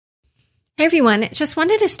Hey everyone, just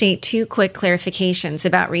wanted to state two quick clarifications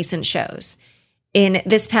about recent shows. In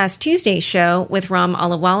this past Tuesday's show with Ram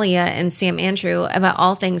Ahluwalia and Sam Andrew about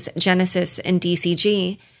all things Genesis and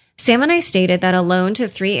DCG, Sam and I stated that a loan to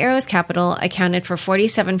Three Arrows Capital accounted for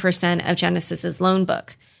 47% of Genesis's loan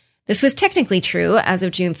book. This was technically true as of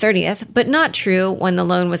June 30th, but not true when the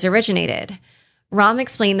loan was originated. Ram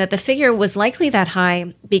explained that the figure was likely that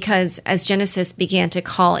high because as Genesis began to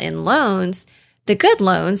call in loans, the good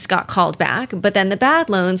loans got called back, but then the bad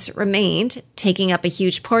loans remained, taking up a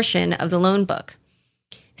huge portion of the loan book.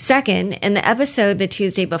 Second, in the episode the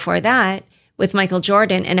Tuesday before that, with Michael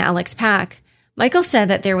Jordan and Alex Pack, Michael said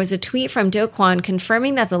that there was a tweet from Do Kwon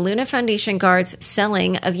confirming that the Luna Foundation guards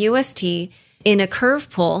selling of UST in a curve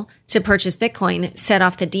pull to purchase Bitcoin set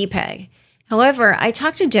off the DPEG. However, I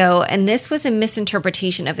talked to Do, and this was a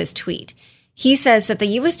misinterpretation of his tweet. He says that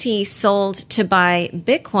the UST sold to buy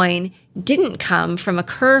Bitcoin didn't come from a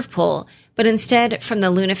curve pull, but instead from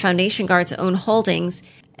the Luna Foundation Guard's own holdings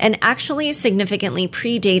and actually significantly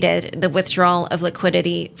predated the withdrawal of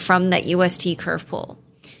liquidity from that UST curve pull.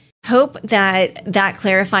 Hope that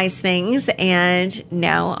clarifies things, and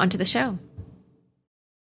now onto the show.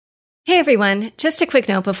 Hey everyone, just a quick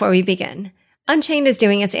note before we begin. Unchained is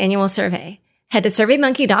doing its annual survey. Head to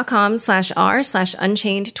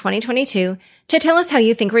surveymonkey.com/r/unchained2022 to tell us how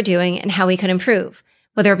you think we're doing and how we could improve,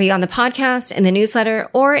 whether it be on the podcast, in the newsletter,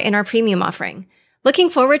 or in our premium offering. Looking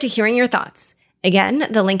forward to hearing your thoughts. Again,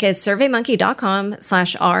 the link is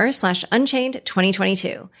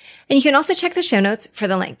surveymonkey.com/r/unchained2022. And you can also check the show notes for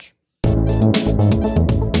the link.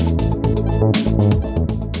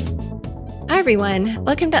 Hi everyone,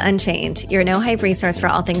 welcome to Unchained, your no-hype resource for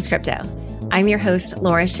all things crypto. I'm your host,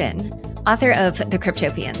 Laura Shin, author of The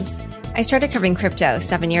Cryptopians. I started covering crypto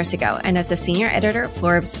 7 years ago, and as a senior editor,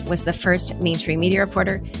 Forbes was the first mainstream media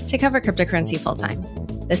reporter to cover cryptocurrency full-time.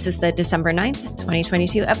 This is the December 9th,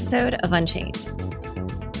 2022 episode of Unchained.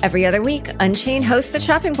 Every other week, Unchained hosts the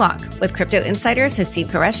chopping block with crypto insiders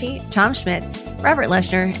Haseeb Qureshi, Tom Schmidt, Robert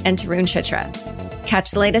Leshner, and Tarun Chitra.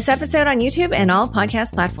 Catch the latest episode on YouTube and all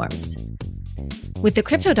podcast platforms. With the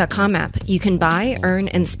Crypto.com app, you can buy, earn,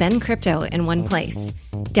 and spend crypto in one place.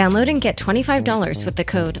 Download and get $25 with the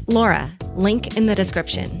code LAURA, link in the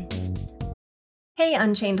description. Hey,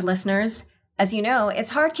 Unchained listeners. As you know,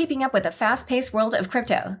 it's hard keeping up with the fast-paced world of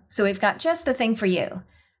crypto, so we've got just the thing for you.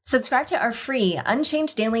 Subscribe to our free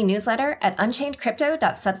Unchained daily newsletter at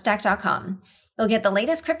unchainedcrypto.substack.com. You'll get the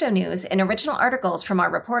latest crypto news and original articles from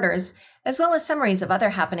our reporters, as well as summaries of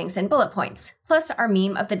other happenings and bullet points, plus our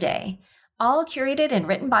meme of the day, all curated and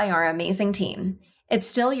written by our amazing team. It's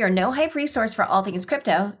still your no-hype resource for all things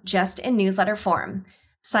crypto, just in newsletter form.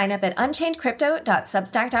 Sign up at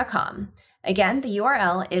unchainedcrypto.substack.com. Again, the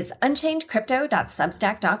URL is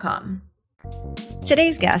unchainedcrypto.substack.com.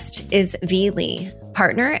 Today's guest is V. Lee,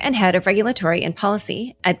 partner and head of regulatory and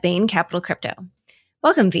policy at Bain Capital Crypto.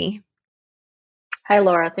 Welcome, V. Hi,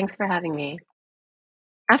 Laura. Thanks for having me.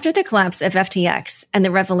 After the collapse of FTX and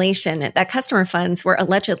the revelation that customer funds were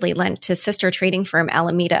allegedly lent to sister trading firm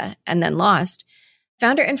Alameda and then lost,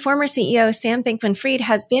 founder and former CEO Sam Bankman-Fried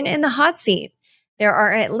has been in the hot seat. There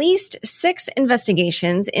are at least 6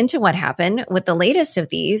 investigations into what happened, with the latest of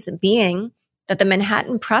these being that the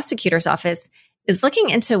Manhattan prosecutor's office is looking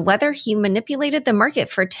into whether he manipulated the market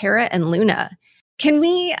for Terra and Luna. Can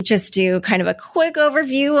we just do kind of a quick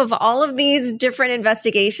overview of all of these different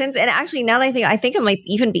investigations? And actually, now that I think it might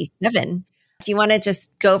even be 7. Do you want to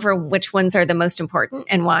just go over which ones are the most important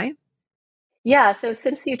and why? Yeah. So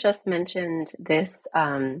since you just mentioned this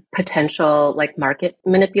potential market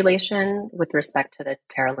manipulation with respect to the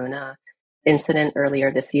Terra Luna incident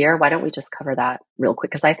earlier this year, why don't we just cover that real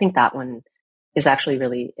quick? Because I think that one is actually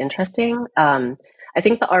really interesting. I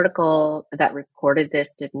think the article that reported this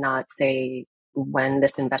did not say when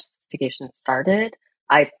this investigation started.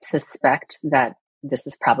 I suspect that this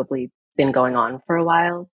has probably been going on for a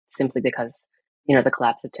while, simply because the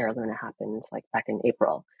collapse of Terra Luna happened back in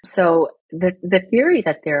April. So the theory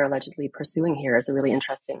that they're allegedly pursuing here is a really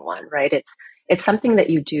interesting one, right? It's something that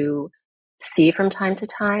you do see from time to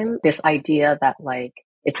time, this idea that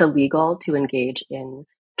it's illegal to engage in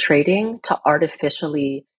trading to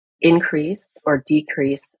artificially increase or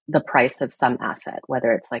decrease the price of some asset,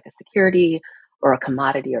 whether it's a security or a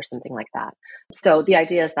commodity or something like that. So the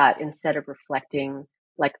idea is that instead of reflecting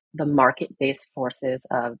the market-based forces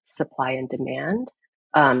of supply and demand,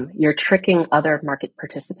 you're tricking other market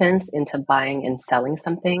participants into buying and selling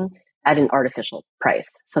something at an artificial price.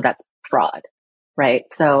 So that's fraud, right?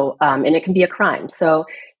 So, and it can be a crime. So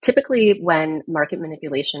typically when market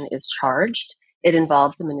manipulation is charged, it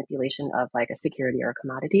involves the manipulation of a security or a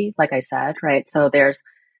commodity, like I said, right? So there's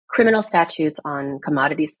criminal statutes on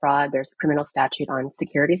commodities fraud. There's a criminal statute on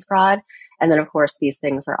securities fraud. And then, of course, these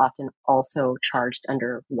things are often also charged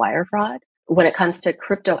under wire fraud. When it comes to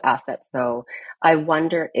crypto assets, though, I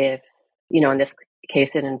wonder if, in this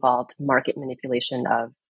case, it involved market manipulation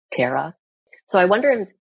of Terra. So I wonder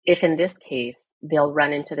if in this case, they'll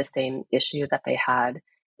run into the same issue that they had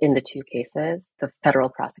in the two cases, the federal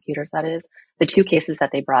prosecutors, that is, the two cases that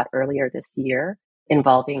they brought earlier this year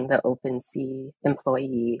involving the OpenSea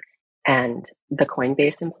employee and the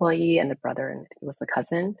Coinbase employee and the brother, and it was the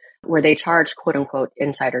cousin, where they charged quote unquote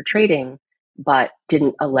insider trading, but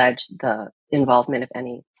didn't allege the involvement of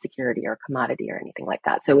any security or commodity or anything like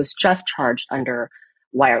that. So it was just charged under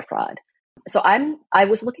wire fraud. So I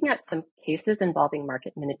was looking at some cases involving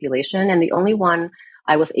market manipulation, and the only one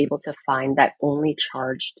I was able to find that only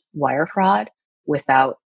charged wire fraud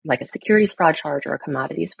without like a securities fraud charge or a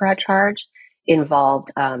commodities fraud charge involved,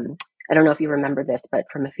 I don't know if you remember this, but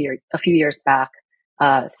from a few years back,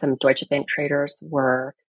 some Deutsche Bank traders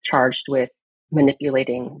were charged with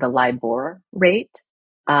manipulating the LIBOR rate,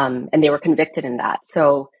 and they were convicted in that.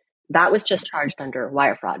 So that was just charged under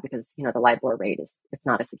wire fraud because, the LIBOR rate it's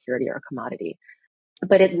not a security or a commodity.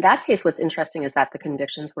 But in that case, what's interesting is that the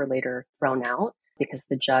convictions were later thrown out because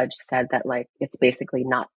the judge said that it's basically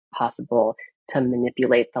not possible to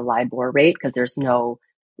manipulate the LIBOR rate because there's no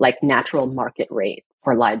natural market rate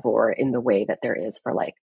for LIBOR in the way that there is for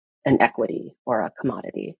an equity or a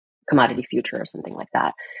commodity future or something like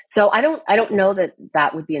that. So I don't know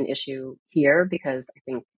that would be an issue here because I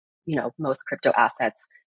think, most crypto assets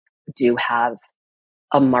do have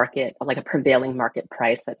a market, like a prevailing market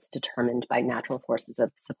price that's determined by natural forces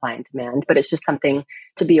of supply and demand. But it's just something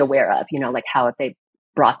to be aware of, how have they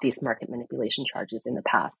brought these market manipulation charges in the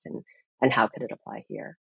past and how could it apply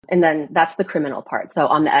here? And then that's the criminal part. So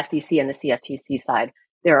on the SEC and the CFTC side,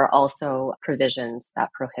 there are also provisions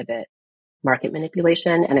that prohibit market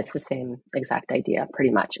manipulation. And it's the same exact idea,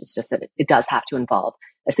 pretty much. It's just that it does have to involve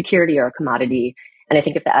a security or a commodity. And I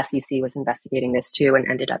think if the SEC was investigating this too and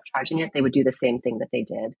ended up charging it, they would do the same thing that they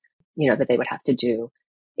did, that they would have to do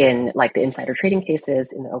in the insider trading cases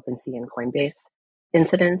in the OpenSea and Coinbase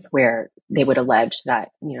incidents where they would allege that,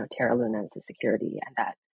 Terra Luna is a security and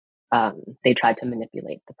that they tried to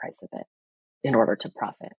manipulate the price of it in order to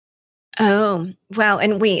profit. Oh, wow.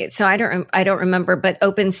 And wait, so I don't remember, but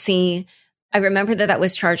OpenSea, I remember that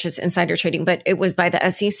was charged as insider trading, but it was by the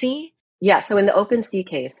SEC? Yeah. So in the OpenSea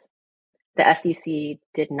case, the SEC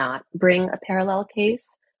did not bring a parallel case.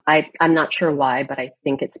 I'm not sure why, but I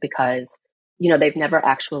think it's because, they've never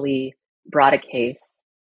actually brought a case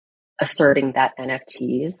asserting that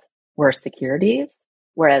NFTs were securities,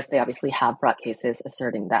 whereas they obviously have brought cases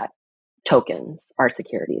asserting that tokens are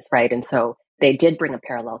securities, right? And so they did bring a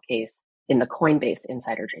parallel case in the Coinbase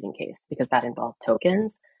insider trading case because that involved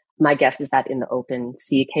tokens. My guess is that in the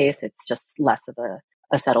OpenSea case, it's just less of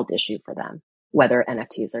a settled issue for them, whether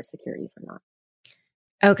NFTs are securities or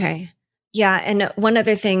not. Okay. Yeah. And one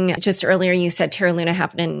other thing, just earlier you said Terra Luna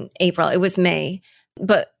happened in April. It was May.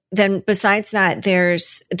 But then besides that,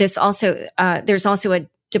 there's also a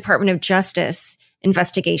Department of Justice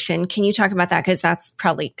investigation. Can you talk about that? Because that's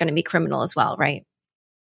probably going to be criminal as well, right?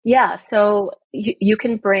 Yeah. So you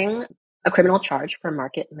can bring a criminal charge for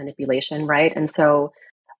market manipulation, right? And so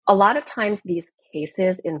a lot of times these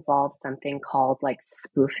cases involve something called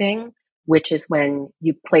spoofing, which is when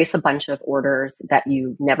you place a bunch of orders that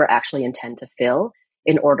you never actually intend to fill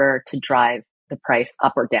in order to drive the price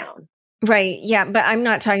up or down. Right. Yeah. But I'm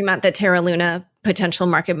not talking about the Terra Luna potential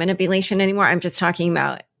market manipulation anymore. I'm just talking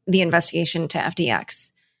about the investigation to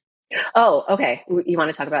FTX. Oh, okay. You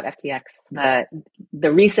want to talk about FTX,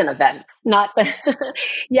 the recent events, not the,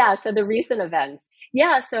 yeah. So the recent events.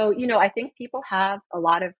 Yeah. So, I think people have a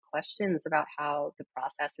lot of questions about how the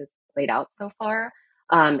process has played out so far,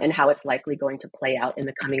 and how it's likely going to play out in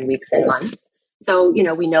the coming weeks and months. So,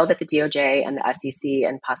 we know that the DOJ and the SEC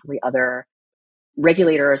and possibly other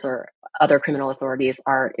regulators or other criminal authorities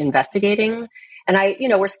are investigating. And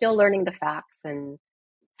we're still learning the facts, and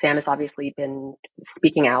Sam has obviously been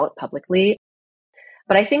speaking out publicly.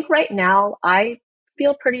 But I think right now I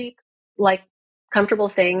feel pretty comfortable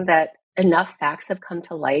saying that enough facts have come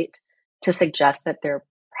to light to suggest that there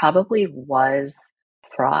probably was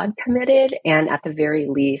fraud committed, and at the very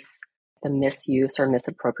least, the misuse or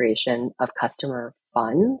misappropriation of customer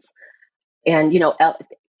funds. And,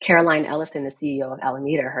 Caroline Ellison, the CEO of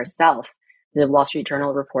Alameda herself, the Wall Street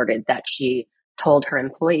Journal reported that she told her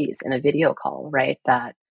employees in a video call, right,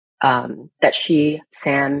 that she,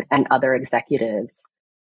 Sam, and other executives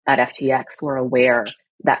at FTX were aware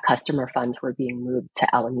that customer funds were being moved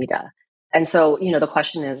to Alameda. And so, the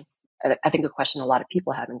question is, I think a question a lot of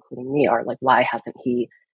people have, including me, are like, why hasn't he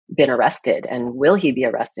been arrested? And will he be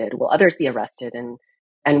arrested? Will others be arrested?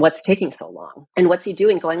 And what's taking so long? And what's he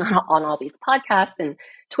doing going on all these podcasts and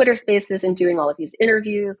Twitter spaces and doing all of these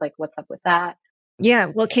interviews? Like, what's up with that? Yeah.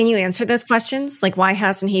 Well, can you answer those questions? Like, why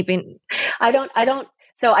hasn't he been? I don't.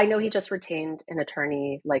 So I know he just retained an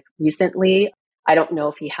attorney like recently. I don't know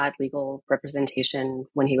if he had legal representation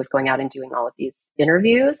when he was going out and doing all of these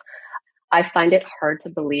interviews. I find it hard to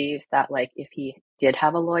believe that like if he did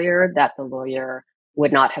have a lawyer, that the lawyer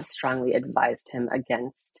would not have strongly advised him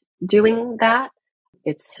against doing that.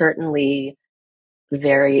 It's certainly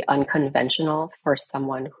very unconventional for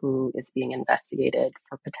someone who is being investigated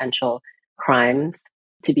for potential crimes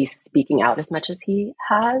to be speaking out as much as he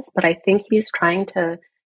has. But I think he's trying to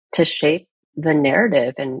shape the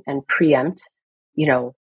narrative and preempt,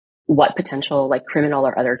 what potential like criminal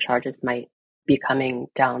or other charges might be coming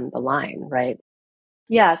down the line, right?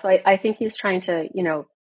 Yeah, so I think he's trying to,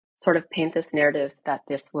 sort of paint this narrative that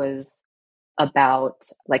this was about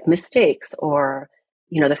like mistakes or,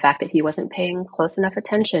 the fact that he wasn't paying close enough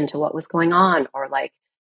attention to what was going on, or like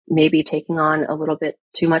maybe taking on a little bit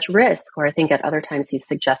too much risk. Or I think at other times he's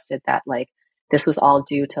suggested that like this was all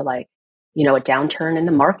due to like, a downturn in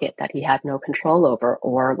the market that he had no control over,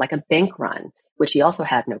 or like a bank run, which he also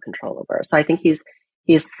had no control over. So I think he's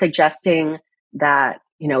suggesting that,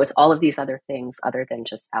 it's all of these other things other than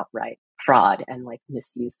just outright fraud and like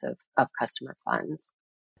misuse of customer funds.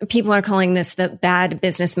 People are calling this the bad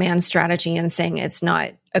businessman strategy and saying it's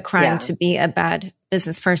not a crime to be a bad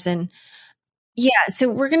business person. Yeah. So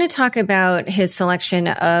we're going to talk about his selection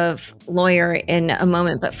of lawyer in a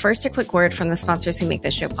moment. But first, a quick word from the sponsors who make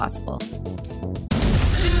this show possible.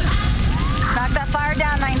 Knock that fire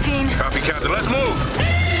down, 19. Copy, Captain. Let's move.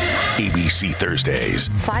 ABC Thursdays.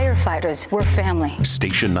 Firefighters, we're family.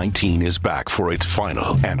 Station 19 is back for its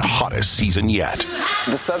final and hottest season yet.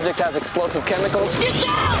 The subject has explosive chemicals.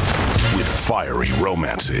 With fiery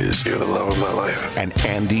romances. You're the love of my life. And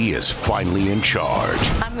Andy is finally in charge.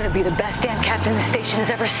 I'm going to be the best damn captain the station has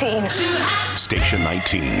ever seen. Station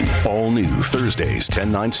 19. All new Thursdays,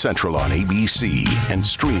 10/9 Central on ABC and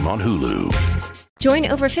stream on Hulu. Join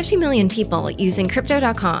over 50 million people using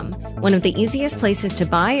Crypto.com, one of the easiest places to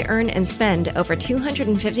buy, earn, and spend over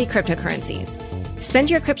 250 cryptocurrencies.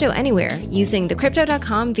 Spend your crypto anywhere using the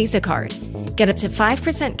Crypto.com Visa card. Get up to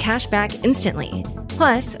 5% cash back instantly,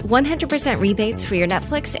 plus 100% rebates for your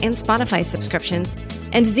Netflix and Spotify subscriptions,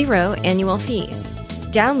 and 0 annual fees.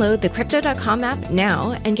 Download the Crypto.com app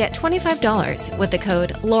now and get $25 with the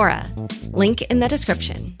code LAURA. Link in the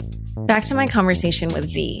description. Back to my conversation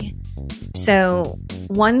with V. So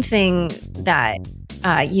one thing that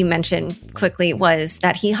you mentioned quickly was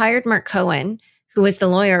that he hired Mark Cohen, who was the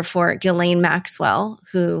lawyer for Ghislaine Maxwell,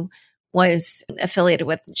 who was affiliated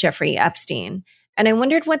with Jeffrey Epstein. And I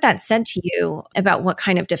wondered what that said to you about what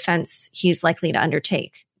kind of defense he's likely to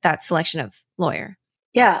undertake, that selection of lawyer.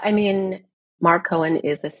 Yeah, I mean, Mark Cohen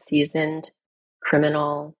is a seasoned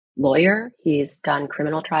criminal lawyer. He's done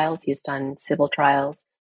criminal trials. He's done civil trials.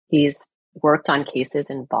 He's worked on cases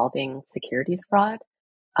involving securities fraud.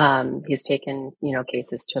 He's taken,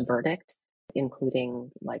 cases to a verdict,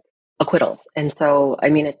 including like acquittals. And so, I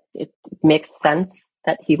mean, it makes sense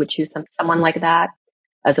that he would choose someone like that,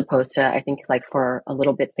 as opposed to, I think like for a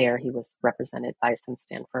little bit there, he was represented by some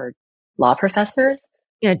Stanford law professors.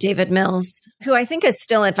 Yeah, David Mills, who I think is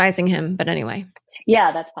still advising him. But anyway.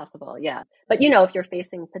 Yeah, that's possible. Yeah. But, if you're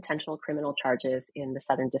facing potential criminal charges in the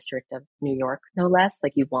Southern District of New York, no less,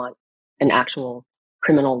 like you want an actual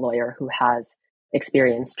criminal lawyer who has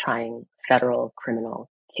experience trying federal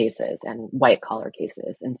criminal cases and white collar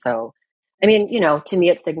cases. And so, I mean, to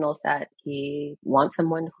me, it signals that he wants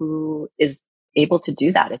someone who is able to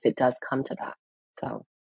do that if it does come to that. So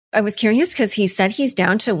I was curious because he said he's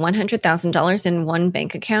down to $100,000 in one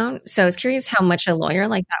bank account. So I was curious how much a lawyer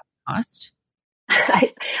like that would cost.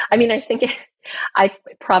 I mean, I think I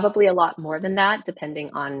probably a lot more than that,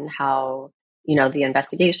 depending on how, the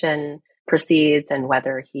investigation proceeds and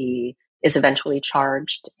whether he is eventually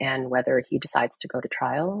charged and whether he decides to go to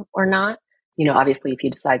trial or not. Obviously, if he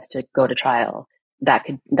decides to go to trial,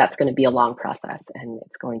 that's going to be a long process and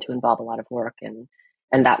it's going to involve a lot of work and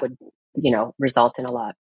that would, result in a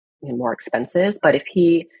lot more expenses. But if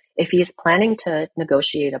he's planning to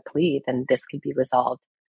negotiate a plea, then this could be resolved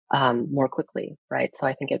more quickly, right? So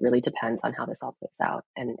I think it really depends on how this all plays out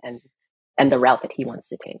and the route that he wants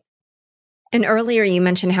to take. And earlier you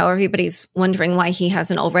mentioned how everybody's wondering why he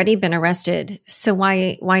hasn't already been arrested. So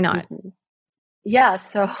why not? Mm-hmm. Yeah.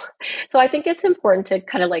 So I think it's important to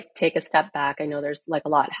kind of like take a step back. I know there's like a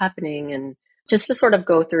lot happening and just to sort of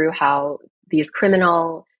go through how these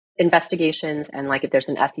criminal investigations and like if there's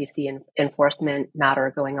an SEC enforcement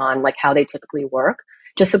matter going on, like how they typically work,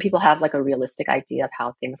 just so people have like a realistic idea of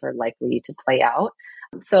how things are likely to play out.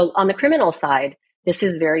 So on the criminal side, this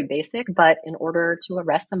is very basic, but in order to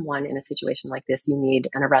arrest someone in a situation like this, you need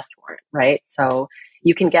an arrest warrant, right? So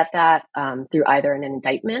you can get that through either an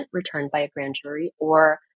indictment returned by a grand jury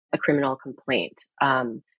or a criminal complaint.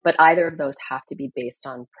 But either of those have to be based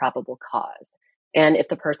on probable cause. And if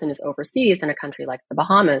the person is overseas in a country like the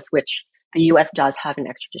Bahamas, which the U.S. does have an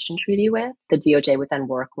extradition treaty with, the DOJ would then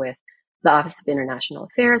work with the Office of International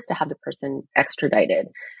Affairs to have the person extradited.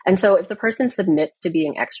 And so if the person submits to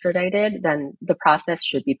being extradited, then the process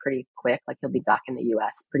should be pretty quick, like he'll be back in the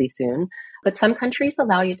US pretty soon. But some countries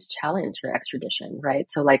allow you to challenge your extradition, right?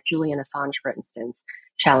 So like Julian Assange, for instance,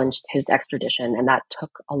 challenged his extradition, and that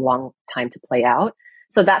took a long time to play out.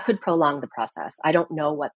 So that could prolong the process. I don't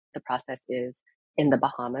know what the process is in the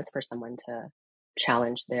Bahamas for someone to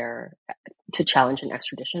challenge an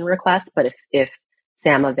extradition request, but if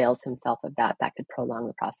Sam avails himself of that, that could prolong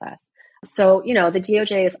the process. So, the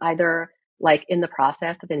DOJ is either like in the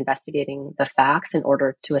process of investigating the facts in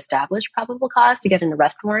order to establish probable cause to get an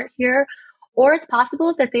arrest warrant here, or it's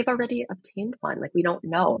possible that they've already obtained one. Like we don't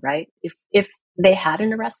know, right? If they had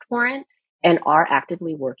an arrest warrant and are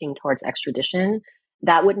actively working towards extradition,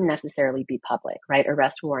 that wouldn't necessarily be public, right?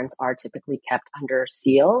 Arrest warrants are typically kept under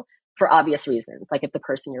seal for obvious reasons. Like if the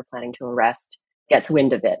person you're planning to arrest gets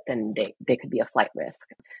wind of it, then they could be a flight risk.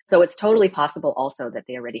 So it's totally possible also that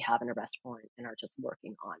they already have an arrest warrant and are just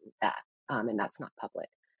working on that. And that's not public.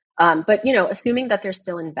 But, assuming that they're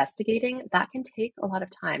still investigating, that can take a lot of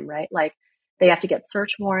time, right? Like they have to get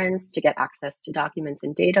search warrants to get access to documents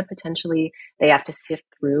and data potentially. They have to sift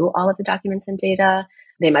through all of the documents and data.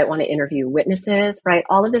 They might want to interview witnesses, right?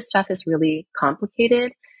 All of this stuff is really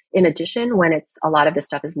complicated. In addition, when a lot of this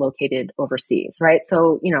stuff is located overseas, right?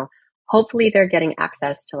 So, hopefully they're getting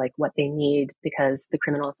access to like what they need because the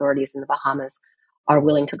criminal authorities in the Bahamas are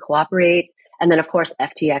willing to cooperate. And then of course,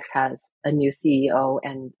 FTX has a new CEO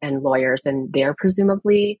and lawyers, and they're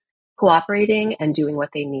presumably cooperating and doing what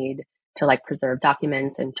they need to like preserve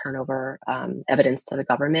documents and turn over evidence to the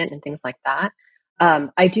government and things like that.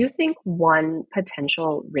 I do think one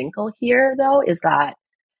potential wrinkle here though, is that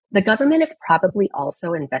the government is probably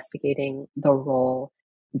also investigating the role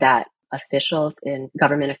that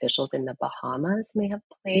government officials in the Bahamas may have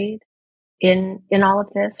played in all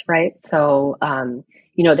of this, right? So,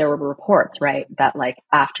 there were reports, right, that like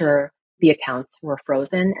after the accounts were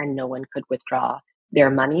frozen and no one could withdraw their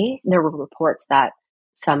money, there were reports that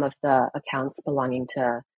some of the accounts belonging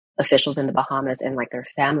to officials in the Bahamas and like their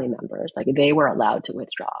family members, like they were allowed to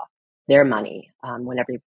withdraw their money when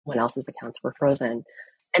everyone else's accounts were frozen.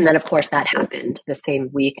 And then, of course, that happened the same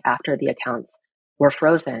week after the accounts were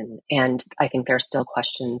frozen. And I think there are still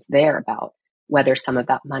questions there about whether some of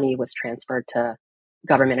that money was transferred to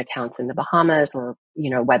government accounts in the Bahamas or,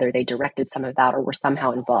 whether they directed some of that or were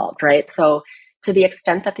somehow involved, right? So to the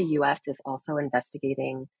extent that the US is also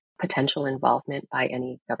investigating potential involvement by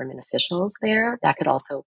any government officials there, that could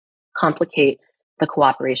also complicate the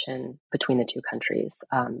cooperation between the two countries.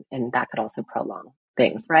 And that could also prolong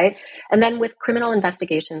things, right? And then with criminal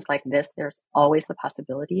investigations like this, there's always the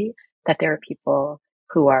possibility that there are people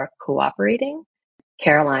who are cooperating.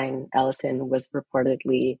 Caroline Ellison was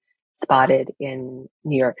reportedly spotted in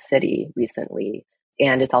New York City recently.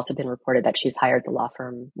 And it's also been reported that she's hired the law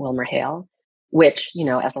firm WilmerHale, which,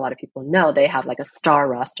 as a lot of people know, they have like a star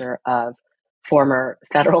roster of former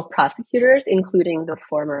federal prosecutors, including the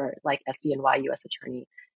former like SDNY U.S. attorney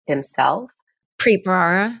himself. Preet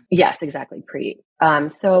Bharara. Yes, exactly. Preet.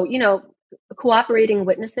 So, cooperating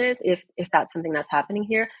witnesses, if that's something that's happening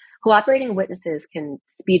here, cooperating witnesses can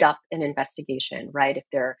speed up an investigation, right?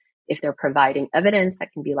 If they're providing evidence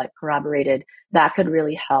that can be like corroborated, that could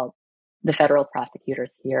really help the federal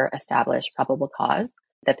prosecutors here establish probable cause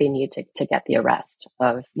that they need to get the arrest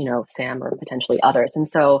of, Sam or potentially others. And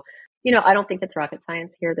so, I don't think it's rocket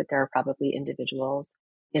science here that there are probably individuals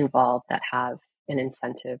involved that have an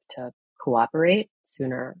incentive to cooperate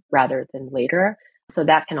sooner rather than later. So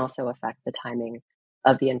that can also affect the timing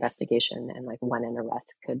of the investigation and like when an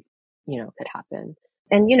arrest could happen.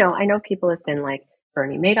 And, I know people have been like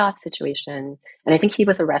Bernie Madoff's situation, and I think he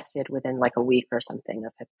was arrested within like a week or something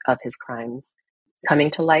of his crimes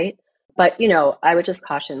coming to light. But, I would just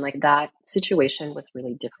caution like that situation was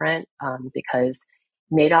really different because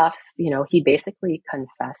Madoff, he basically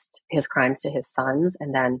confessed his crimes to his sons,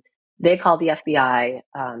 and then they called the FBI,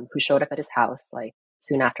 who showed up at his house like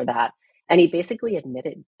soon after that. And he basically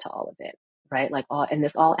admitted to all of it, right? And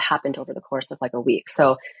this all happened over the course of like a week.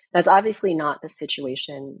 So that's obviously not the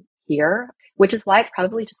situation here, which is why it's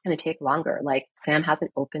probably just going to take longer. Like Sam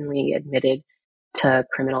hasn't openly admitted to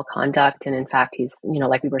criminal conduct. And in fact, he's,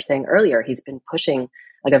 like we were saying earlier, he's been pushing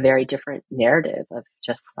like a very different narrative of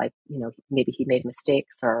just like, maybe he made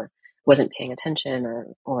mistakes or wasn't paying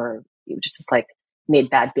attention or just like made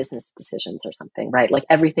bad business decisions or something, right? Like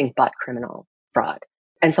everything but criminal fraud.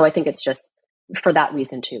 And so I think it's just for that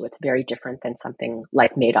reason too, it's very different than something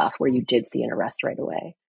like Madoff where you did see an arrest right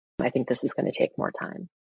away. I think this is going to take more time.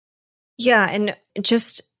 Yeah. And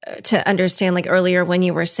just to understand, like earlier when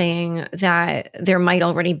you were saying that there might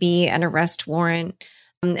already be an arrest warrant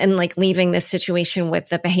and like leaving this situation with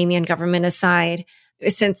the Bahamian government aside,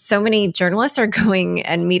 since so many journalists are going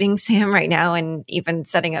and meeting Sam right now and even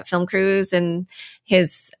setting up film crews in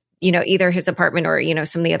his, either his apartment or,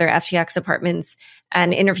 some of the other FTX apartments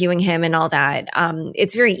and interviewing him and all that,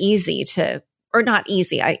 it's very easy to, or not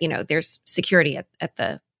easy. There's security at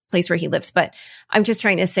the place where he lives. But I'm just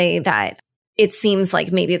trying to say that it seems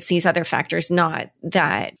like maybe it's these other factors, not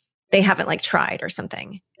that they haven't like tried or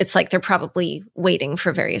something. It's like they're probably waiting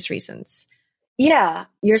for various reasons. Yeah.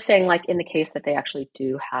 You're saying like in the case that they actually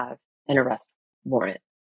do have an arrest warrant.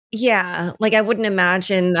 Yeah. Like I wouldn't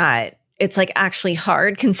imagine that it's like actually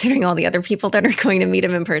hard considering all the other people that are going to meet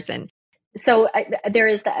him in person. So there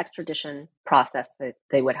is the extradition process that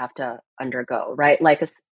they would have to undergo, right? Like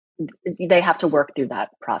they have to work through that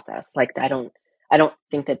process. Like I don't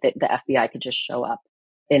think that the FBI could just show up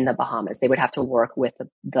in the Bahamas. They would have to work with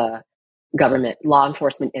the government, law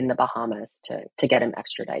enforcement in the Bahamas to get him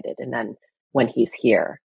extradited. And then when he's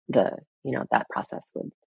here, that process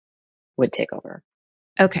would take over.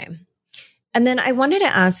 Okay. And then I wanted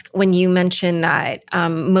to ask, when you mentioned that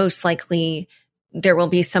most likely there will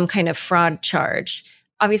be some kind of fraud charge.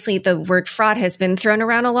 Obviously, the word fraud has been thrown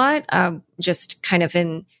around a lot, just kind of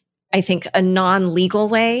in, I think, a non-legal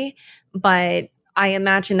way. But I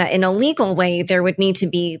imagine that in a legal way, there would need to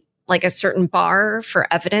be like a certain bar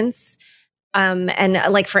for evidence. And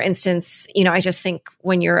like, for instance, I just think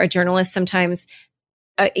when you're a journalist, sometimes,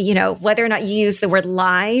 whether or not you use the word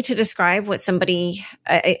lie to describe what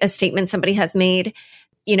a statement somebody has made,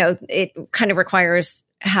 it kind of requires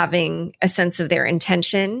having a sense of their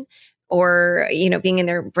intention or, being in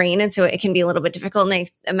their brain. And so it can be a little bit difficult. And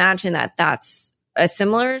I imagine that that's a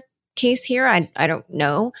similar case here. I don't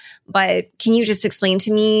know, but can you just explain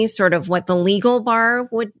to me sort of what the legal bar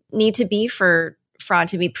would need to be for fraud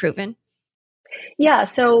to be proven? Yeah.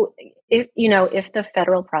 So if the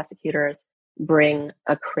federal prosecutors bring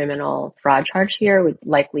a criminal fraud charge here, it would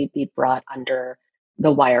likely be brought under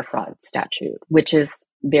the wire fraud statute, which is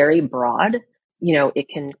very broad. It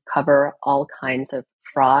can cover all kinds of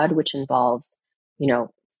fraud, which involves,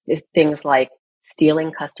 things like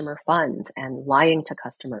stealing customer funds and lying to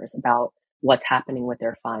customers about what's happening with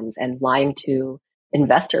their funds and lying to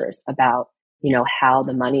investors about, how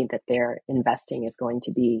the money that they're investing is going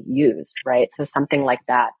to be used, right? So something like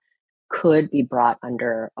that could be brought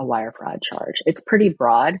under a wire fraud charge. It's pretty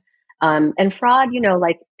broad. And fraud,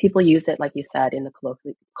 like people use it, like you said, in the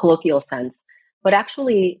colloquial sense, but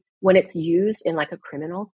actually when it's used in like a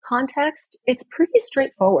criminal context, it's pretty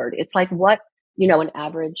straightforward. It's like what, an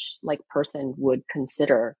average like person would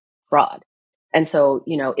consider fraud. And so,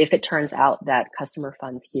 if it turns out that customer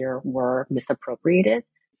funds here were misappropriated,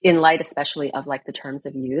 in light especially of like the terms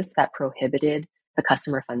of use that prohibited the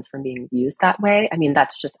customer funds from being used that way, I mean,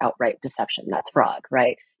 that's just outright deception. That's fraud,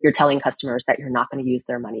 right? You're telling customers that you're not going to use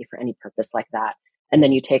their money for any purpose like that. And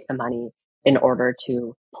then you take the money in order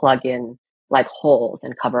to plug in like holes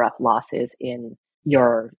and cover up losses in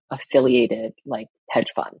your affiliated like hedge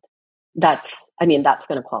fund. That's going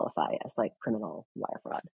to qualify as like criminal wire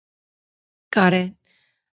fraud. Got it.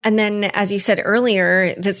 And then, as you said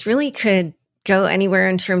earlier, this really could go anywhere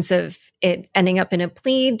in terms of it ending up in a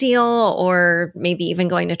plea deal or maybe even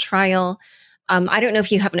going to trial. I don't know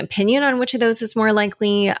if you have an opinion on which of those is more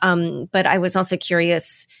likely, but I was also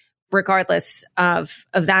curious, regardless of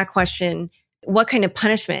that question, what kind of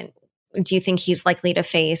punishment do you think he's likely to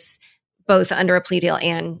face, both under a plea deal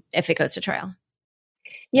and if it goes to trial?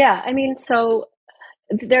 Yeah, so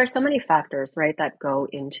there are so many factors, right, that go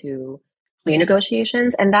into plea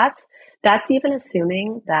negotiations. And that's even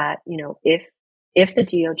assuming that, if the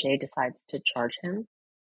DOJ decides to charge him,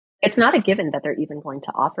 it's not a given that they're even going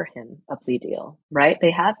to offer him a plea deal, right?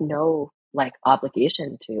 They have no like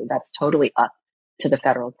obligation to. That's totally up to the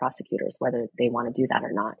federal prosecutors, whether they want to do that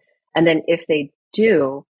or not. And then if they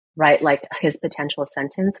do, right, like his potential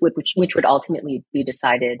sentence, which would ultimately be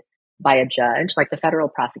decided by a judge, like the federal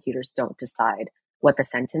prosecutors don't decide what the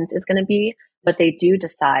sentence is going to be, but they do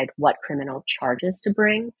decide what criminal charges to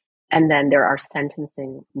bring. And then there are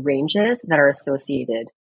sentencing ranges that are associated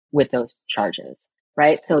with those charges,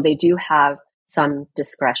 right? So they do have some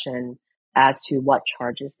discretion as to what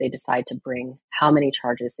charges they decide to bring, how many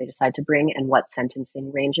charges they decide to bring, and what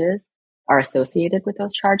sentencing ranges are associated with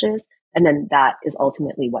those charges. And then that is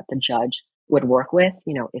ultimately what the judge would work with,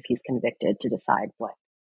 if he's convicted, to decide what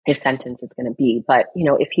his sentence is going to be. But,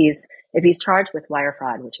 if he's charged with wire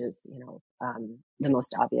fraud, which is, the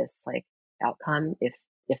most obvious outcome, if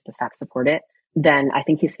the facts support it, then I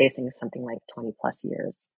think he's facing something like 20 plus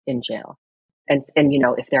years in jail. And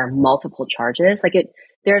if there are multiple charges,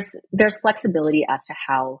 there's flexibility as to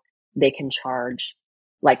how they can charge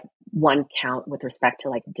one count with respect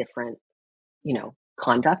to different,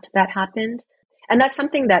 conduct that happened. And that's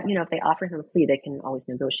something that, if they offer him a plea, they can always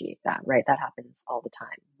negotiate that, right? That happens all the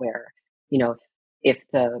time where, if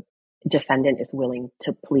the defendant is willing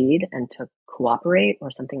to plead and to cooperate or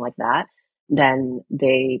something like that, then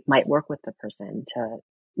they might work with the person to,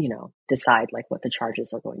 decide what the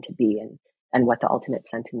charges are going to be and what the ultimate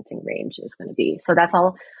sentencing range is going to be. So that's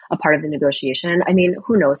all a part of the negotiation. I mean,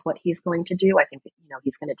 who knows what he's going to do? I think that,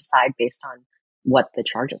 he's going to decide based on what the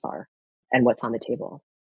charges are and what's on the table.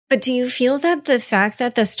 But do you feel that the fact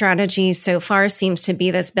that the strategy so far seems to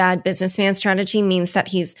be this bad businessman strategy means that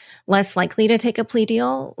he's less likely to take a plea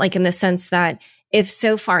deal? In the sense that if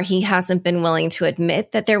so far he hasn't been willing to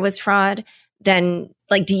admit that there was fraud, then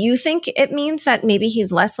do you think it means that maybe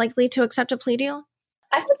he's less likely to accept a plea deal?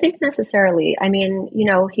 I don't think necessarily. I mean,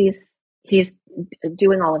 he's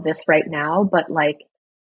doing all of this right now, but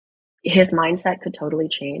his mindset could totally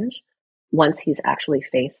change once he's actually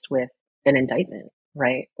faced with an indictment,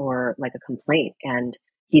 right? Or a complaint, and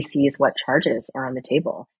he sees what charges are on the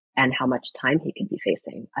table and how much time he could be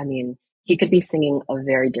facing. I mean, he could be singing a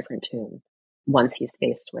very different tune once he's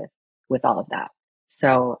faced with all of that.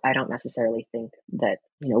 So I don't necessarily think that,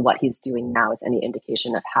 what he's doing now is any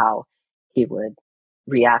indication of how he would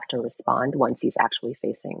react or respond once he's actually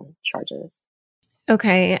facing charges.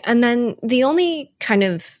 Okay. And then the only kind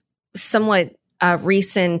of somewhat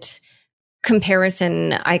recent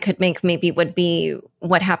comparison I could make maybe would be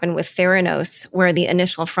what happened with Theranos, where the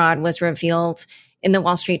initial fraud was revealed in the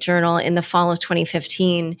Wall Street Journal in the fall of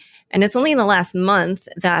 2015. And it's only in the last month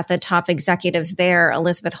that the top executives there,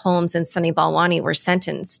 Elizabeth Holmes and Sunny Balwani, were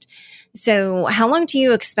sentenced. So how long do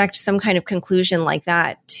you expect some kind of conclusion like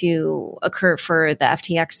that to occur for the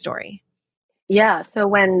FTX story? Yeah. So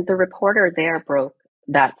when the reporter there broke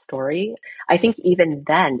that story, I think even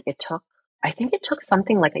then it took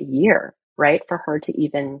something like a year, right, for her to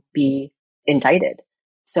even be indicted.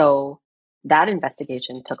 So that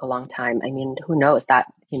investigation took a long time. I mean, who knows that,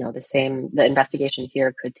 the investigation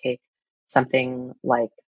here could take something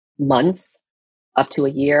like months up to a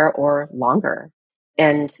year or longer.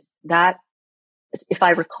 And that, if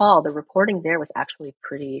I recall, the reporting there was actually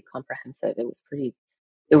pretty comprehensive.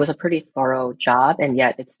 It was a pretty thorough job, and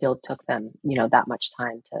yet it still took them, that much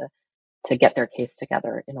time to get their case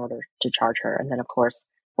together in order to charge her. And then, of course,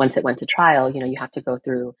 once it went to trial, you have to go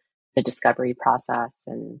through the discovery process,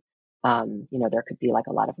 and there could be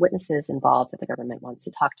a lot of witnesses involved that the government wants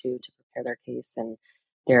to talk to prepare their case. And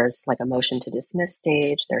there's a motion to dismiss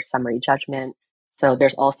stage, there's summary judgment. So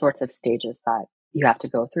there's all sorts of stages that you have to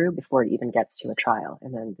go through before it even gets to a trial.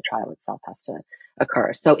 And then the trial itself has to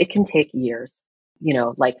occur. So it can take years,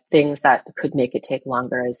 things that could make it take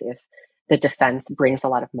longer is if the defense brings a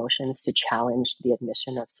lot of motions to challenge the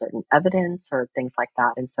admission of certain evidence or things like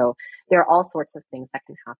that. And so there are all sorts of things that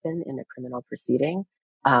can happen in a criminal proceeding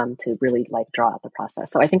to really draw out the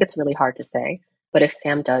process. So I think it's really hard to say. But if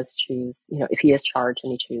Sam does choose, if he is charged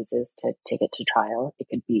and he chooses to take it to trial, it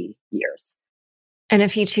could be years. And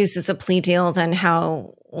if he chooses a plea deal, then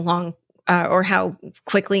how long or how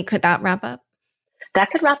quickly could that wrap up?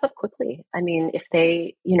 That could wrap up quickly. I mean, if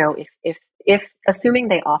they, if assuming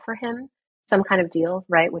they offer him some kind of deal,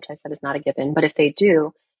 right, which I said is not a given, but if they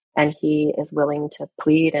do, and he is willing to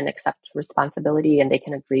plead and accept responsibility, and they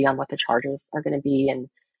can agree on what the charges are going to be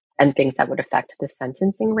and things that would affect the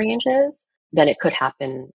sentencing ranges, then it could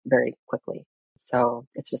happen very quickly. So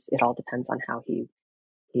it all depends on how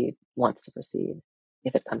he wants to proceed,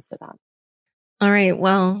 if it comes to that. All right.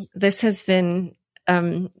 Well, this has been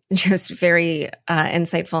just very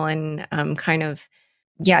insightful and kind of,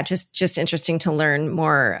 just interesting to learn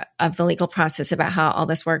more of the legal process about how all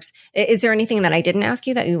this works. Is there anything that I didn't ask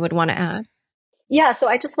you that you would want to add? Yeah, so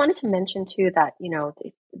I just wanted to mention too that,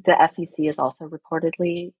 the SEC is also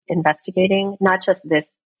reportedly investigating not just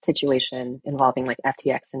this situation involving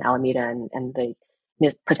FTX and Alameda and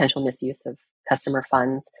the potential misuse of customer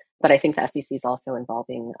funds, but I think the SEC is also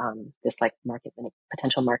involving this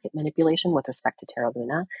potential market manipulation with respect to Terra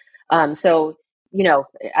Luna. So,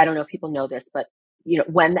 I don't know if people know this, but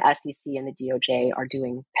when the SEC and the DOJ are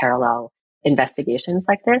doing parallel investigations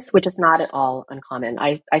like this, which is not at all uncommon.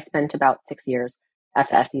 I spent about 6 years at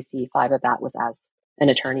the SEC. 5 of that was as an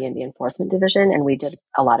attorney in the enforcement division, and we did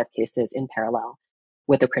a lot of cases in parallel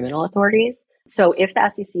with the criminal authorities. So if the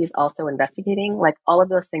SEC is also investigating, like all of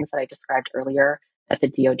those things that I described earlier that the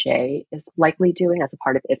DOJ is likely doing as a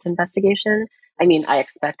part of its investigation, I mean, I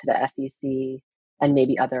expect the SEC and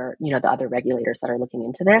maybe other, the other regulators that are looking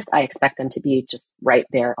into this, I expect them to be just right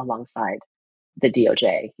there alongside the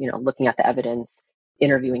DOJ, looking at the evidence,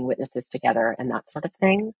 interviewing witnesses together and that sort of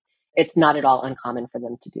thing. It's not at all uncommon for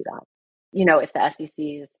them to do that. If the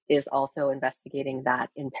SEC is also investigating that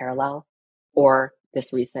in parallel, or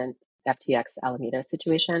this recent FTX Alameda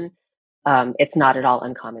situation, it's not at all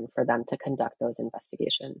uncommon for them to conduct those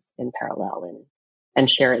investigations in parallel and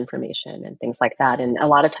share information and things like that. And a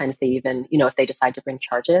lot of times they even, if they decide to bring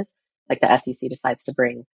charges, like the SEC decides to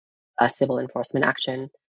bring a civil enforcement action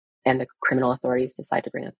and the criminal authorities decide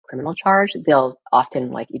to bring a criminal charge, they'll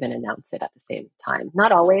often even announce it at the same time.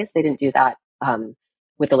 Not always. They didn't do that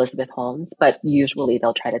with Elizabeth Holmes, but usually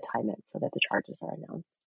they'll try to time it so that the charges are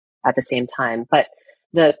announced at the same time. But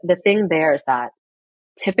the thing there is that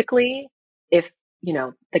typically if,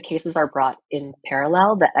 the cases are brought in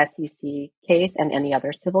parallel, the SEC case and any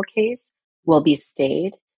other civil case will be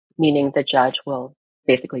stayed, meaning the judge will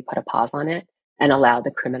basically put a pause on it and allow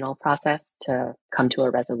the criminal process to come to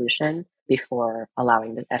a resolution before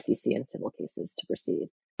allowing the SEC and civil cases to proceed.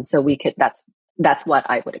 So that's what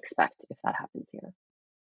I would expect if that happens here.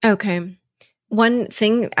 Okay. One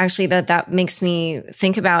thing actually that makes me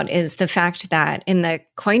think about is the fact that in the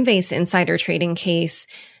Coinbase insider trading case,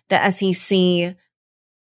 the SEC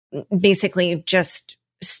basically just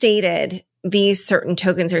stated these certain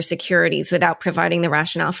tokens or securities without providing the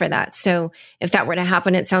rationale for that. So if that were to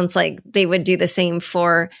happen, it sounds like they would do the same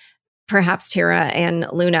for perhaps Terra and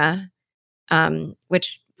Luna,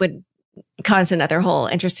 which would cause another whole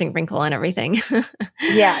interesting wrinkle and everything.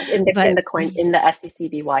 Yeah, in the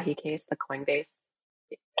SEC v. Wahi case, the Coinbase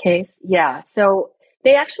case. Yeah, so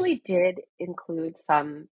they actually did include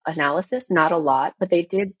some analysis, not a lot, but they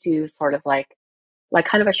did do sort of like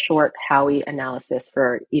kind of a short Howey analysis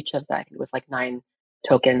for each of the, I think it was 9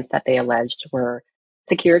 tokens that they alleged were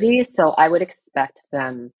securities. So I would expect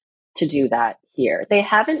them to do that here. They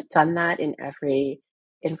haven't done that in every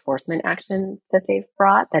enforcement action that they've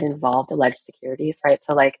brought that involved alleged securities, right?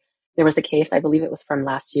 So there was a case, I believe it was from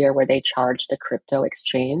last year, where they charged a crypto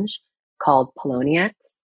exchange called Poloniex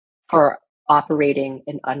for operating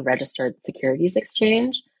an unregistered securities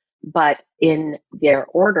exchange. But in their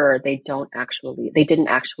order, they didn't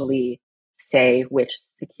actually say which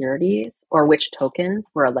securities or which tokens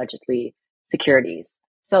were allegedly securities.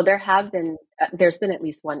 So there's been at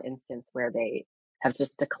least one instance where they have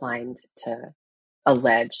just declined to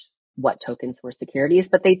allege what tokens were securities,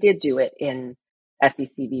 but they did do it in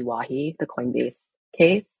SEC v. Wahi, the Coinbase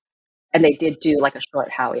case. And they did do a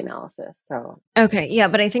short Howey analysis. So okay, yeah,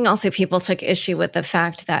 but I think also people took issue with the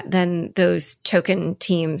fact that then those token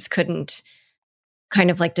teams couldn't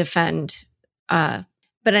kind of defend. But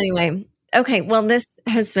anyway, okay, well, this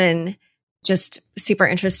has been just super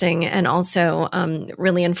interesting and also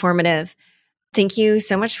really informative. Thank you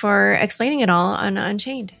so much for explaining it all on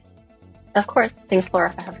Unchained. Of course. Thanks,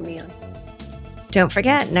 Laura, for having me on. Don't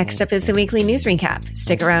forget, next up is the weekly news recap.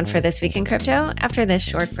 Stick around for This Week in Crypto after this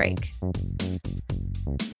short break.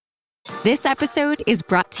 This episode is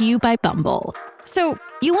brought to you by Bumble. So,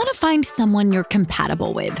 you want to find someone you're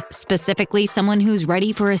compatible with, specifically someone who's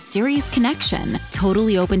ready for a serious connection,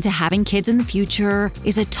 totally open to having kids in the future,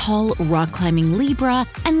 is a tall, rock-climbing Libra,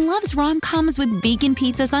 and loves rom-coms with vegan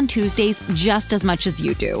pizzas on Tuesdays just as much as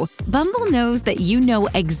you do. Bumble knows that you know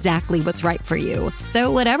exactly what's right for you.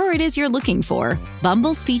 So whatever it is you're looking for,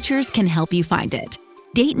 Bumble's features can help you find it.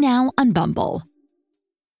 Date now on Bumble.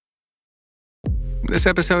 This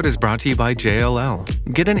episode is brought to you by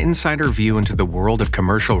JLL. Get an insider view into the world of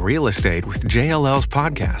commercial real estate with JLL's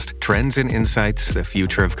podcast, Trends and Insights, the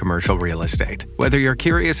Future of Commercial Real Estate. Whether you're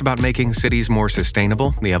curious about making cities more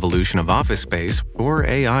sustainable, the evolution of office space, or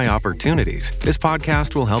AI opportunities, this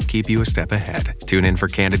podcast will help keep you a step ahead. Tune in for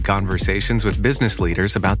candid conversations with business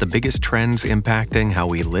leaders about the biggest trends impacting how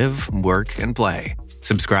we live, work, and play.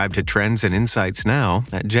 Subscribe to Trends and Insights now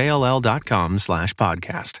at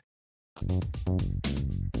jll.com/podcast.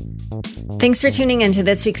 Thanks for tuning in to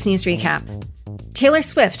this week's news recap. Taylor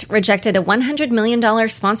Swift rejected a $100 million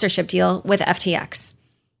sponsorship deal with FTX.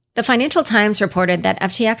 The Financial Times reported that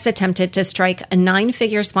FTX attempted to strike a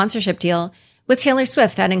 9-figure sponsorship deal with Taylor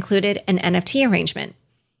Swift that included an NFT arrangement.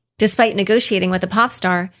 Despite negotiating with the pop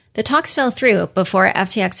star, the talks fell through before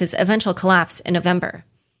FTX's eventual collapse in November.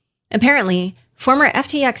 Apparently, former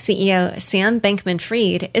FTX CEO Sam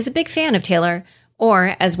Bankman-Fried is a big fan of Taylor,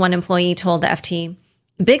 or, as one employee told the FT,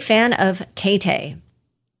 big fan of Tay-Tay.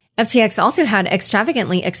 FTX also had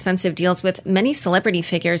extravagantly expensive deals with many celebrity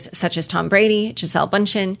figures such as Tom Brady, Gisele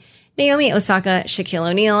Bündchen, Naomi Osaka,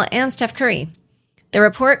 Shaquille O'Neal, and Steph Curry. The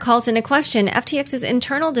report calls into question FTX's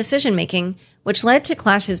internal decision-making, which led to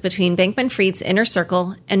clashes between Bankman-Fried's inner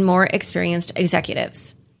circle and more experienced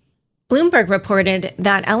executives. Bloomberg reported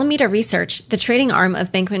that Alameda Research, the trading arm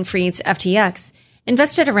of Bankman-Fried's FTX,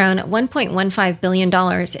 invested around $1.15 billion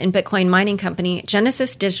in Bitcoin mining company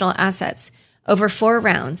Genesis Digital Assets over 4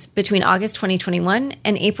 rounds between August 2021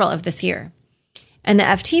 and April of this year. And the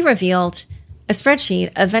FT revealed a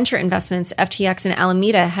spreadsheet of venture investments FTX and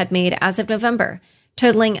Alameda had made as of November,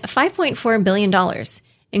 totaling $5.4 billion,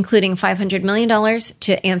 including $500 million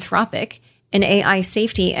to Anthropic, an AI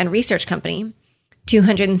safety and research company,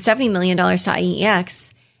 $270 million to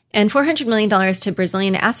IEX, and $400 million to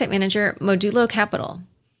Brazilian asset manager Modulo Capital.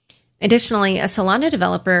 Additionally, a Solana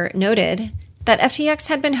developer noted that FTX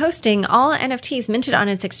had been hosting all NFTs minted on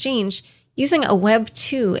its exchange using a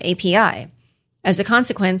Web2 API. As a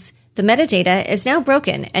consequence, the metadata is now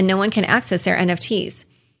broken and no one can access their NFTs,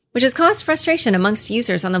 which has caused frustration amongst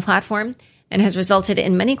users on the platform and has resulted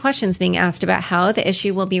in many questions being asked about how the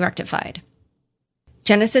issue will be rectified.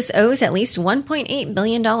 Genesis owes at least $1.8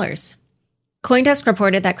 billion. CoinDesk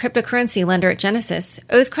reported that cryptocurrency lender Genesis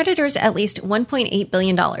owes creditors at least $1.8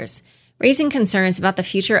 billion, raising concerns about the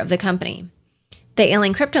future of the company. The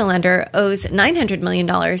ailing crypto lender owes $900 million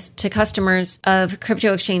to customers of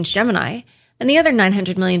crypto exchange Gemini, and the other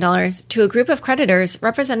 $900 million to a group of creditors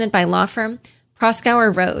represented by law firm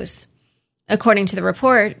Proskauer Rose. According to the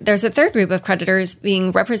report, there's a third group of creditors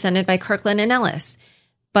being represented by Kirkland & Ellis,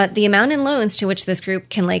 but the amount in loans to which this group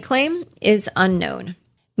can lay claim is unknown.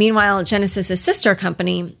 Meanwhile, Genesis' sister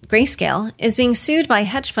company, Grayscale, is being sued by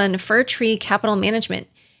hedge fund Fir Tree Capital Management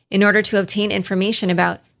in order to obtain information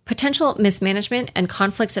about potential mismanagement and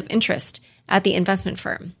conflicts of interest at the investment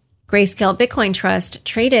firm. Grayscale Bitcoin Trust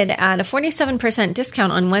traded at a 47%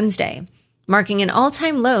 discount on Wednesday, marking an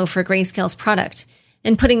all-time low for Grayscale's product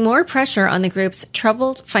and putting more pressure on the group's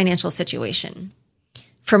troubled financial situation.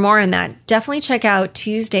 For more on that, definitely check out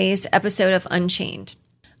Tuesday's episode of Unchained.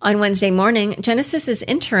 On Wednesday morning, Genesis's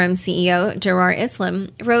interim CEO, Durar Islam,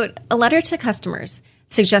 wrote a letter to customers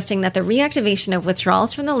suggesting that the reactivation of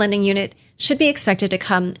withdrawals from the lending unit should be expected to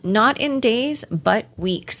come not in days, but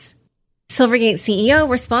weeks. Silvergate CEO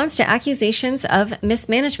responds to accusations of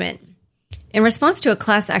mismanagement. In response to a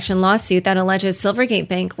class action lawsuit that alleges Silvergate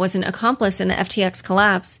Bank was an accomplice in the FTX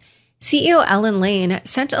collapse, CEO Alan Lane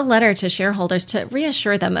sent a letter to shareholders to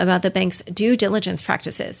reassure them about the bank's due diligence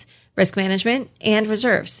practices, risk management, and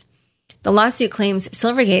reserves. The lawsuit claims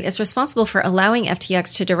Silvergate is responsible for allowing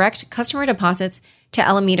FTX to direct customer deposits to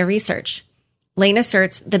Alameda Research. Lane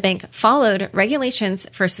asserts the bank followed regulations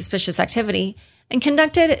for suspicious activity and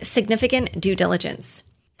conducted significant due diligence.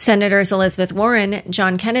 Senators Elizabeth Warren,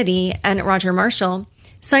 John Kennedy, and Roger Marshall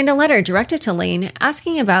signed a letter directed to Lane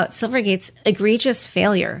asking about Silvergate's egregious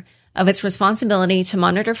failure of its responsibility to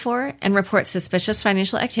monitor for and report suspicious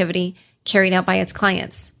financial activity carried out by its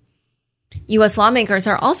clients. U.S. lawmakers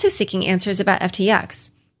are also seeking answers about FTX.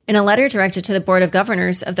 In a letter directed to the Board of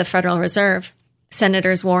Governors of the Federal Reserve,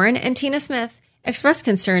 Senators Warren and Tina Smith expressed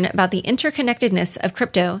concern about the interconnectedness of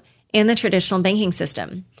crypto and the traditional banking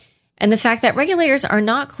system, and the fact that regulators are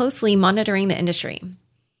not closely monitoring the industry.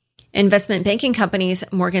 Investment banking companies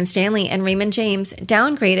Morgan Stanley and Raymond James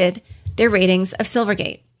downgraded their ratings of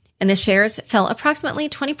Silvergate, and the shares fell approximately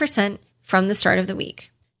 20% from the start of the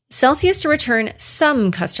week. Celsius to return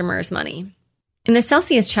some customers' money. In the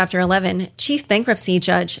Celsius Chapter 11, Chief Bankruptcy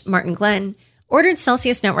Judge Martin Glenn ordered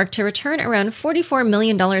Celsius Network to return around $44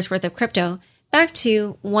 million worth of crypto back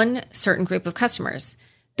to one certain group of customers,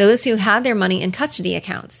 those who had their money in custody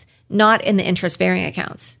accounts, not in the interest-bearing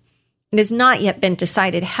accounts. It has not yet been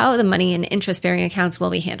decided how the money in interest-bearing accounts will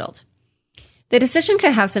be handled. The decision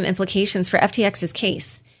could have some implications for FTX's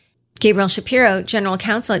case. Gabriel Shapiro, general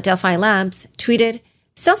counsel at Delphi Labs, tweeted,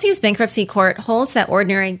 Celsius Bankruptcy Court holds that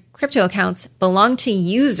ordinary crypto accounts belong to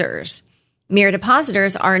users. Mere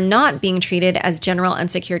depositors are not being treated as general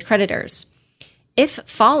unsecured creditors. If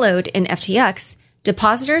followed in FTX,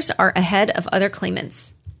 depositors are ahead of other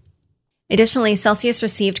claimants. Additionally, Celsius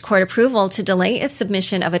received court approval to delay its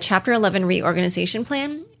submission of a Chapter 11 reorganization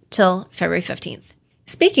plan till February 15th.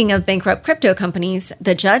 Speaking of bankrupt crypto companies,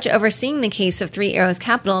 the judge overseeing the case of Three Arrows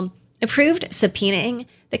Capital approved subpoenaing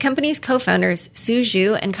the company's co-founders Sue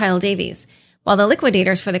Zhu and Kyle Davies, while the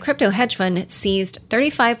liquidators for the crypto hedge fund seized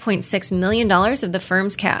 $35.6 million of the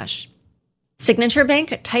firm's cash. Signature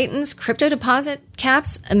Bank tightens crypto deposit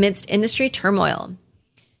caps amidst industry turmoil.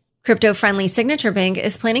 Crypto-friendly Signature Bank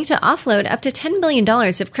is planning to offload up to $10 billion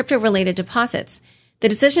of crypto-related deposits. The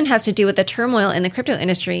decision has to do with the turmoil in the crypto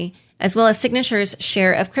industry, as well as Signature's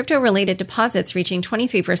share of crypto-related deposits reaching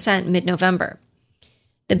 23% mid-November.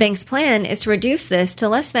 The bank's plan is to reduce this to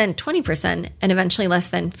less than 20% and eventually less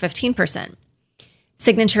than 15%.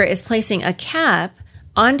 Signature is placing a cap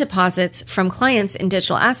on deposits from clients in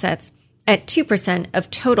digital assets at 2%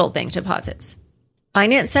 of total bank deposits.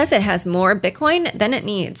 Binance says it has more Bitcoin than it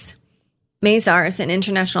needs. Mazars, an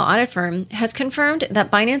international audit firm, has confirmed that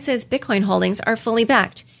Binance's Bitcoin holdings are fully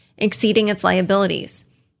backed, exceeding its liabilities.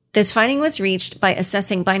 This finding was reached by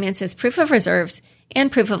assessing Binance's proof of reserves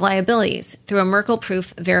and proof of liabilities through a Merkle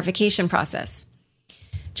proof verification process.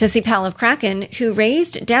 Jesse Powell of Kraken, who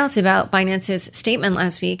raised doubts about Binance's statement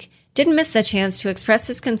last week, didn't miss the chance to express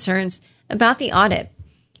his concerns about the audit.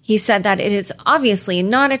 He said that it is obviously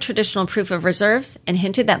not a traditional proof of reserves and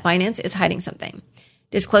hinted that Binance is hiding something.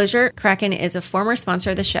 Disclosure, Kraken is a former sponsor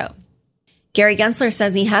of the show. Gary Gensler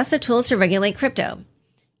says he has the tools to regulate crypto.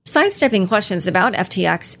 Sidestepping questions about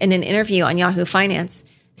FTX in an interview on Yahoo Finance,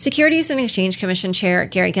 Securities and Exchange Commission Chair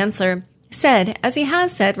Gary Gensler said, as he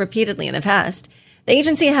has said repeatedly in the past, the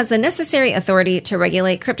agency has the necessary authority to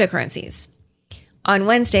regulate cryptocurrencies. On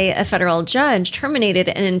Wednesday, a federal judge terminated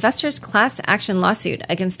an investors' class action lawsuit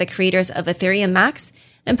against the creators of Ethereum Max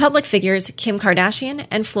and public figures Kim Kardashian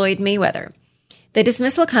and Floyd Mayweather. The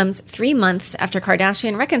dismissal comes 3 months after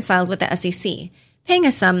Kardashian reconciled with the SEC, paying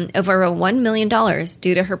a sum of over $1 million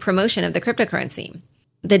due to her promotion of the cryptocurrency.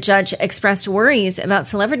 The judge expressed worries about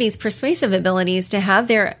celebrities' persuasive abilities to have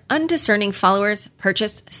their undiscerning followers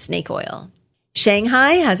purchase snake oil.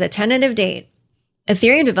 Shanghai has a tentative date.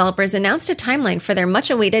 Ethereum developers announced a timeline for their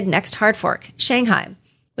much-awaited next hard fork, Shanghai,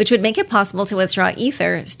 which would make it possible to withdraw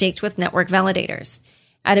Ether staked with network validators.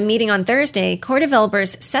 At a meeting on Thursday, core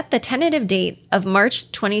developers set the tentative date of March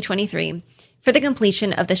 2023 for the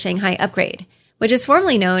completion of the Shanghai upgrade, which is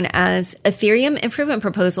formally known as Ethereum Improvement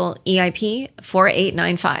Proposal EIP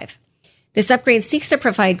 4895. This upgrade seeks to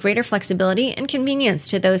provide greater flexibility and convenience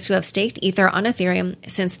to those who have staked Ether on Ethereum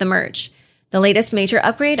since the merge, the latest major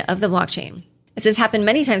upgrade of the blockchain. As has happened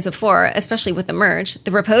many times before, especially with the merge,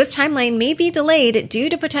 the proposed timeline may be delayed due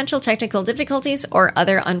to potential technical difficulties or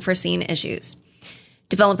other unforeseen issues.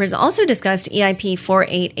 Developers also discussed EIP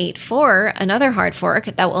 4884, another hard fork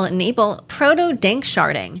that will enable proto-dank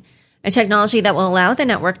sharding, a technology that will allow the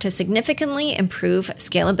network to significantly improve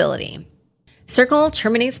scalability. Circle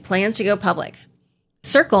terminates plans to go public.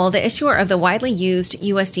 Circle, the issuer of the widely used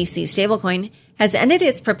USDC stablecoin, has ended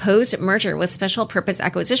its proposed merger with special purpose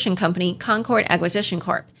acquisition company Concord Acquisition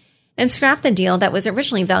Corp. and scrapped the deal that was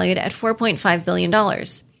originally valued at $4.5 billion.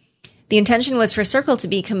 The intention was for Circle to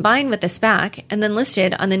be combined with the SPAC and then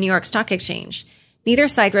listed on the New York Stock Exchange. Neither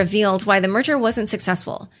side revealed why the merger wasn't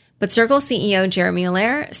successful, but Circle CEO Jeremy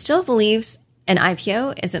Allaire still believes an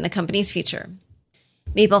IPO is in the company's future.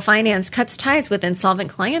 Maple Finance cuts ties with insolvent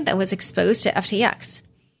client that was exposed to FTX.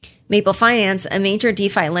 Maple Finance, a major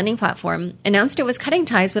DeFi lending platform, announced it was cutting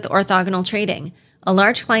ties with Orthogonal Trading, a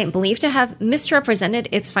large client believed to have misrepresented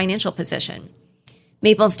its financial position.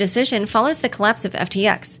 Maple's decision follows the collapse of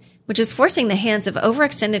FTX, which is forcing the hands of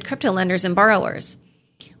overextended crypto lenders and borrowers.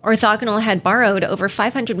 Orthogonal had borrowed over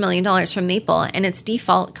 $500 million from Maple, and its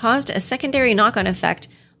default caused a secondary knock-on effect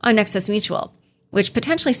on Nexus Mutual, which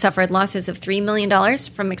potentially suffered losses of $3 million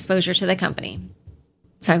from exposure to the company.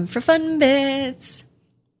 Time for fun bits.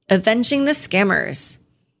 Avenging the scammers.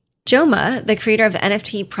 Joma, the creator of the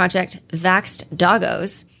NFT project Vaxxed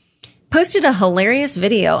Doggos, posted a hilarious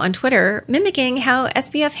video on Twitter mimicking how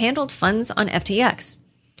SBF handled funds on FTX.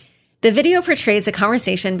 The video portrays a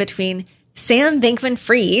conversation between Sam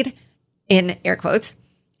Bankman-Fried, in air quotes,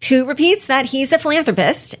 who repeats that he's a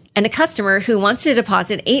philanthropist, and a customer who wants to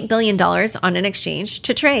deposit $8 billion on an exchange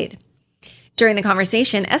to trade. During the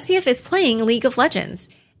conversation, SBF is playing League of Legends,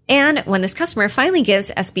 and when this customer finally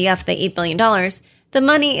gives SBF the $8 billion, the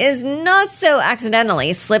money is not so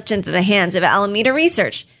accidentally slipped into the hands of Alameda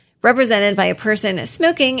Research, represented by a person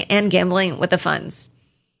smoking and gambling with the funds.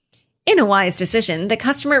 In a wise decision, the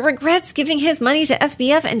customer regrets giving his money to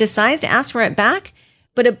SBF and decides to ask for it back,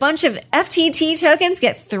 but a bunch of FTT tokens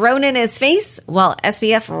get thrown in his face while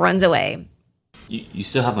SBF runs away. You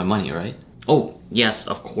still have my money, right? Oh, yes,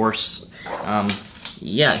 of course.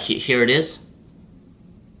 Yeah, here it is.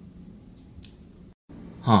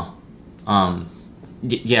 Huh.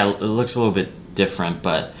 Yeah, it looks a little bit different,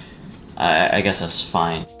 but I guess that's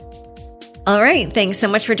fine. All right, thanks so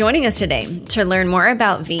much for joining us today. To learn more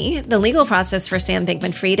about V, the legal process for Sam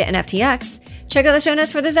Bankman-Fried and FTX, check out the show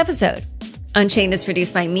notes for this episode. Unchained is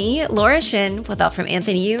produced by me, Laura Shin, with help from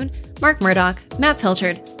Anthony Yoon, Mark Murdoch, Matt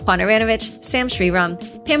Pilchard, Juan Aranovich, Sam Sriram,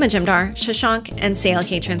 Pam Majumdar, Shashank, and Sayal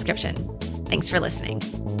K Transcription. Thanks for listening.